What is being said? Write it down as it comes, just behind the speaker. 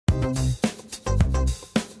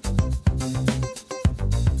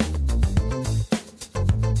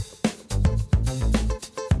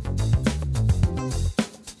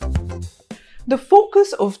The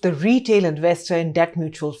focus of the retail investor in debt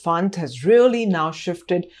mutual funds has really now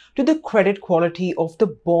shifted to the credit quality of the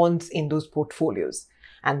bonds in those portfolios.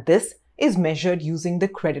 And this is measured using the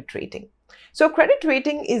credit rating. So credit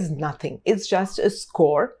rating is nothing. It's just a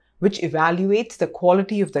score which evaluates the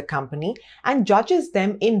quality of the company and judges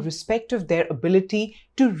them in respect of their ability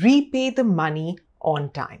to repay the money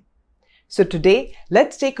on time. So today,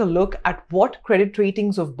 let's take a look at what credit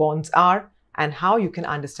ratings of bonds are and how you can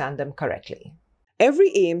understand them correctly.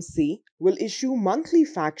 Every AMC will issue monthly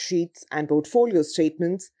fact sheets and portfolio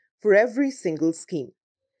statements for every single scheme.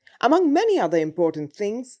 Among many other important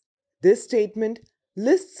things, this statement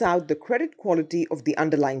lists out the credit quality of the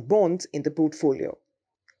underlying bonds in the portfolio.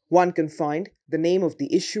 One can find the name of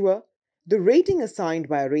the issuer, the rating assigned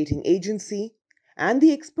by a rating agency, and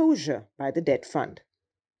the exposure by the debt fund.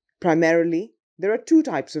 Primarily, there are two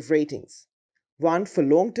types of ratings, one for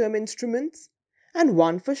long-term instruments and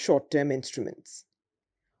one for short-term instruments.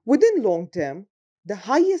 Within long-term, the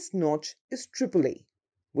highest notch is AAA,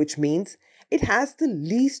 which means it has the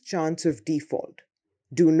least chance of default.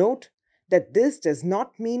 Do note that this does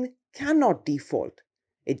not mean cannot default.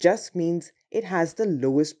 It just means it has the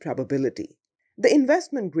lowest probability. The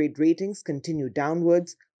investment grade ratings continue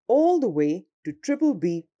downwards all the way to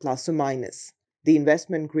BBB plus or minus. The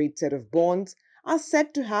investment grade set of bonds are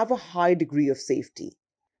said to have a high degree of safety.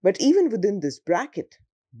 But even within this bracket,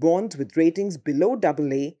 bonds with ratings below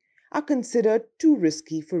AA are considered too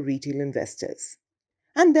risky for retail investors.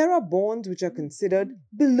 And there are bonds which are considered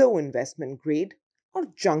below investment grade or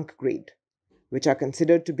junk grade, which are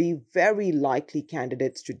considered to be very likely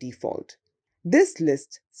candidates to default. This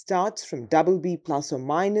list starts from BB plus or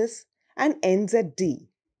minus and ends at D,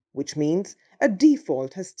 which means a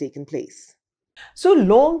default has taken place. So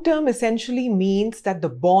long-term essentially means that the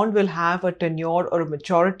bond will have a tenure or a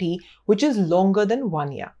maturity which is longer than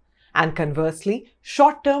 1 year. And conversely,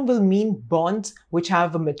 short-term will mean bonds which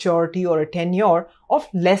have a maturity or a tenure of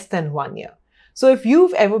less than 1 year. So if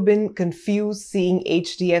you've ever been confused seeing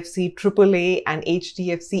HDFC AAA and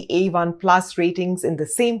HDFC A1 Plus ratings in the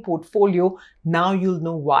same portfolio, now you'll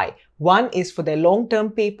know why. One is for their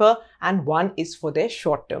long-term paper and one is for their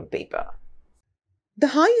short-term paper. The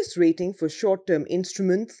highest rating for short-term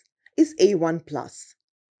instruments is A1 Plus.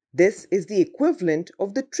 This is the equivalent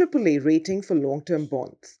of the AAA rating for long-term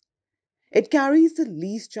bonds. It carries the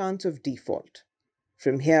least chance of default.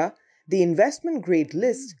 From here, the investment grade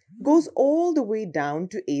list goes all the way down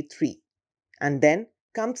to A3. And then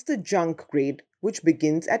comes the junk grade, which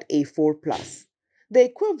begins at A4+, the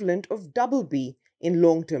equivalent of BB in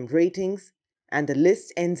long-term ratings, and the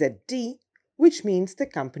list ends at D, which means the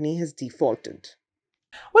company has defaulted.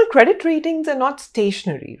 Well, credit ratings are not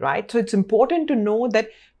stationary, right? So it's important to know that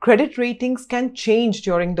credit ratings can change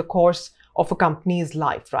during the course of a company's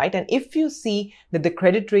life, right? And if you see that the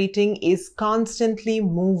credit rating is constantly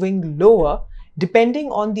moving lower,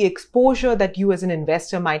 depending on the exposure that you as an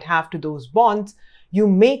investor might have to those bonds, you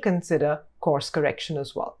may consider course correction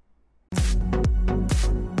as well.